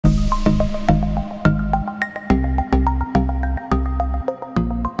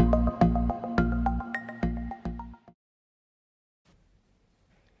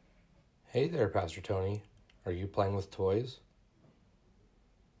Hey there, Pastor Tony. Are you playing with toys?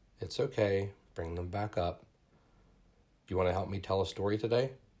 It's okay. Bring them back up. Do you want to help me tell a story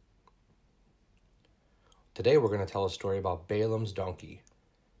today? Today we're going to tell a story about Balaam's donkey.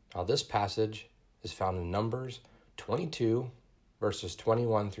 Now this passage is found in Numbers 22, verses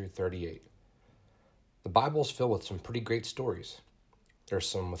 21 through 38. The Bible is filled with some pretty great stories. There's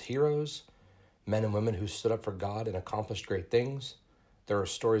some with heroes, men and women who stood up for God and accomplished great things. There are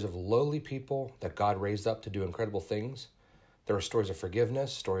stories of lowly people that God raised up to do incredible things. There are stories of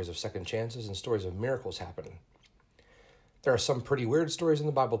forgiveness, stories of second chances, and stories of miracles happening. There are some pretty weird stories in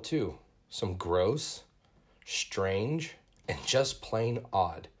the Bible too. Some gross, strange, and just plain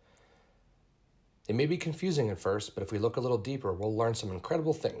odd. They may be confusing at first, but if we look a little deeper, we'll learn some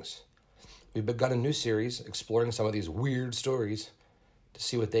incredible things. We've begun a new series exploring some of these weird stories to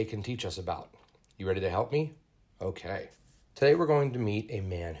see what they can teach us about. You ready to help me? Okay. Today we're going to meet a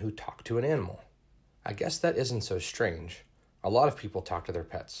man who talked to an animal. I guess that isn't so strange. A lot of people talk to their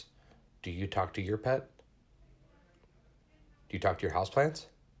pets. Do you talk to your pet? Do you talk to your houseplants?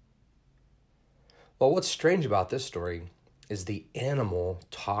 Well, what's strange about this story is the animal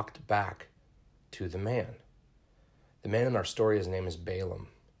talked back to the man. The man in our story, his name is Balaam.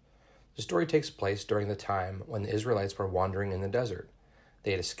 The story takes place during the time when the Israelites were wandering in the desert.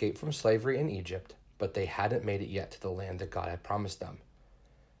 They had escaped from slavery in Egypt, but they hadn't made it yet to the land that God had promised them.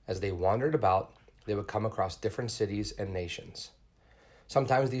 As they wandered about, they would come across different cities and nations.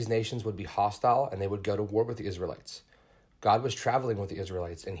 Sometimes these nations would be hostile and they would go to war with the Israelites. God was traveling with the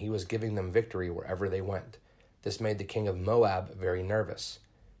Israelites and he was giving them victory wherever they went. This made the king of Moab very nervous.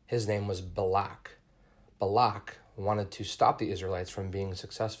 His name was Balak. Balak wanted to stop the Israelites from being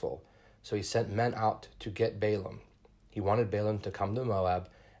successful, so he sent men out to get Balaam. He wanted Balaam to come to Moab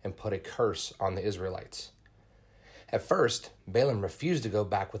and put a curse on the Israelites. At first, Balaam refused to go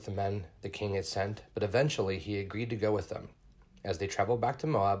back with the men the king had sent, but eventually he agreed to go with them. As they traveled back to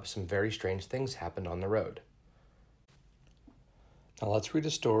Moab, some very strange things happened on the road. Now let's read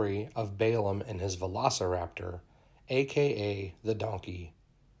a story of Balaam and his velociraptor, aka the donkey,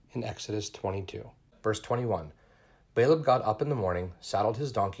 in Exodus 22. Verse 21, Balaam got up in the morning, saddled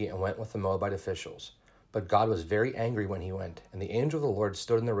his donkey, and went with the Moabite officials. But God was very angry when he went, and the angel of the Lord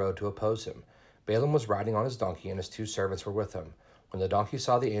stood in the road to oppose him. Balaam was riding on his donkey, and his 2 servants were with him. When the donkey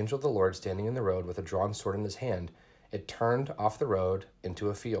saw the angel of the Lord standing in the road with a drawn sword in his hand, it turned off the road into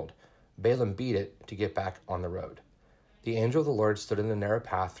a field. Balaam beat it to get back on the road. The angel of the Lord stood in the narrow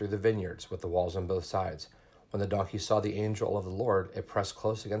path through the vineyards with the walls on both sides. When the donkey saw the angel of the Lord, it pressed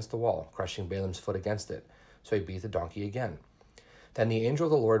close against the wall, crushing Balaam's foot against it. So he beat the donkey again. Then the angel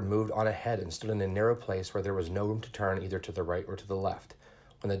of the Lord moved on ahead and stood in a narrow place where there was no room to turn either to the right or to the left.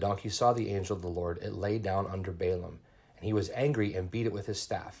 When the donkey saw the angel of the Lord, it lay down under Balaam, and he was angry and beat it with his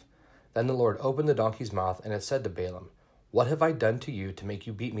staff. Then the Lord opened the donkey's mouth, and it said to Balaam, "What have I done to you to make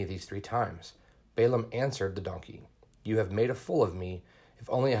you beat me these 3 times?" Balaam answered the donkey, "You have made a fool of me. If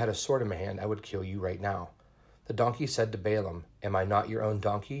only I had a sword in my hand, I would kill you right now." The donkey said to Balaam, "Am I not your own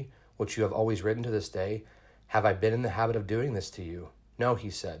donkey, which you have always ridden to this day? Have I been in the habit of doing this to you?" "No," he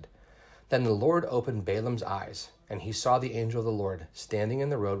said. Then the Lord opened Balaam's eyes, and he saw the angel of the Lord standing in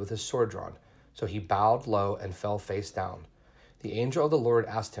the road with his sword drawn. So he bowed low and fell face down. The angel of the Lord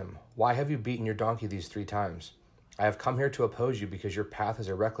asked him, "Why have you beaten your donkey these 3 times?" "I have come here to oppose you because your path is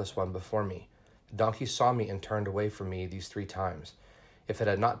a reckless one before me. The donkey saw me and turned away from me these 3 times. If it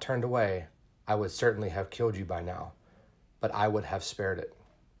had not turned away, I would certainly have killed you by now, but I would have spared it."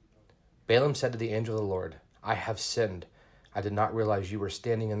 Balaam said to the angel of the Lord, "I have sinned. I did not realize you were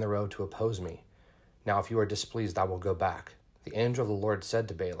standing in the road to oppose me. Now if you are displeased, I will go back." The angel of the Lord said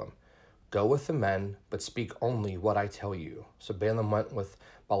to Balaam, "Go with the men, but speak only what I tell you." So Balaam went with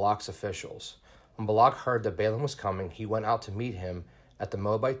Balak's officials. When Balak heard that Balaam was coming, he went out to meet him at the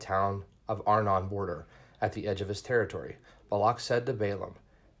Moabite town of Arnon border, at the edge of his territory. Balak said to Balaam,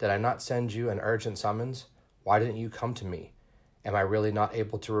 "Did I not send you an urgent summons? Why didn't you come to me? Am I really not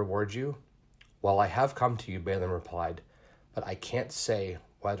able to reward you?" "Well, I have come to you," Balaam replied, "but I can't say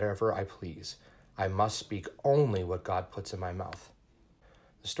whatever I please. I must speak only what God puts in my mouth."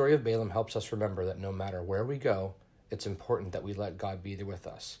 The story of Balaam helps us remember that no matter where we go, it's important that we let God be there with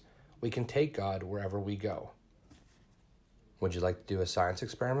us. We can take God wherever we go. Would you like to do a science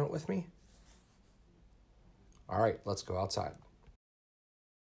experiment with me? All right, let's go outside.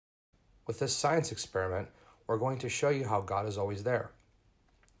 With this science experiment, we're going to show you how God is always there.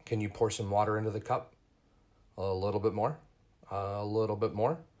 Can you pour some water into the cup? A little bit more. A little bit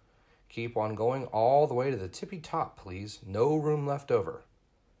more. Keep on going all the way to the tippy top, please. No room left over.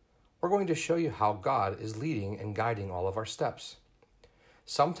 We're going to show you how God is leading and guiding all of our steps.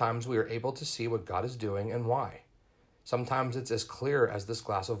 Sometimes we are able to see what God is doing and why. Sometimes it's as clear as this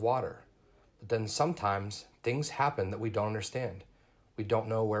glass of water. But then sometimes things happen that we don't understand. We don't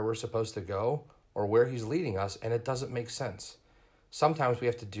know where we're supposed to go or where He's leading us, and it doesn't make sense. Sometimes we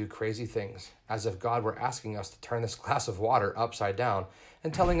have to do crazy things, as if God were asking us to turn this glass of water upside down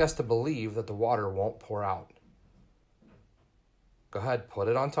and telling us to believe that the water won't pour out. Go ahead, put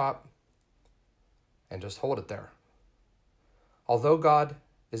it on top and just hold it there. Although God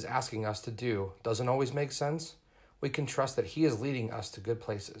is asking us to do doesn't always make sense, we can trust that He is leading us to good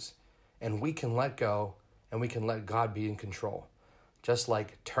places, and we can let go and we can let God be in control, just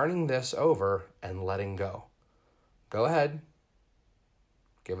like turning this over and letting go. Go ahead.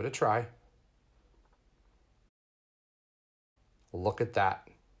 Give it a try. Look at that.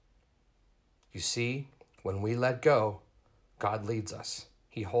 You see, when we let go, God leads us.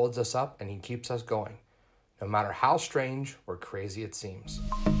 He holds us up and He keeps us going, no matter how strange or crazy it seems.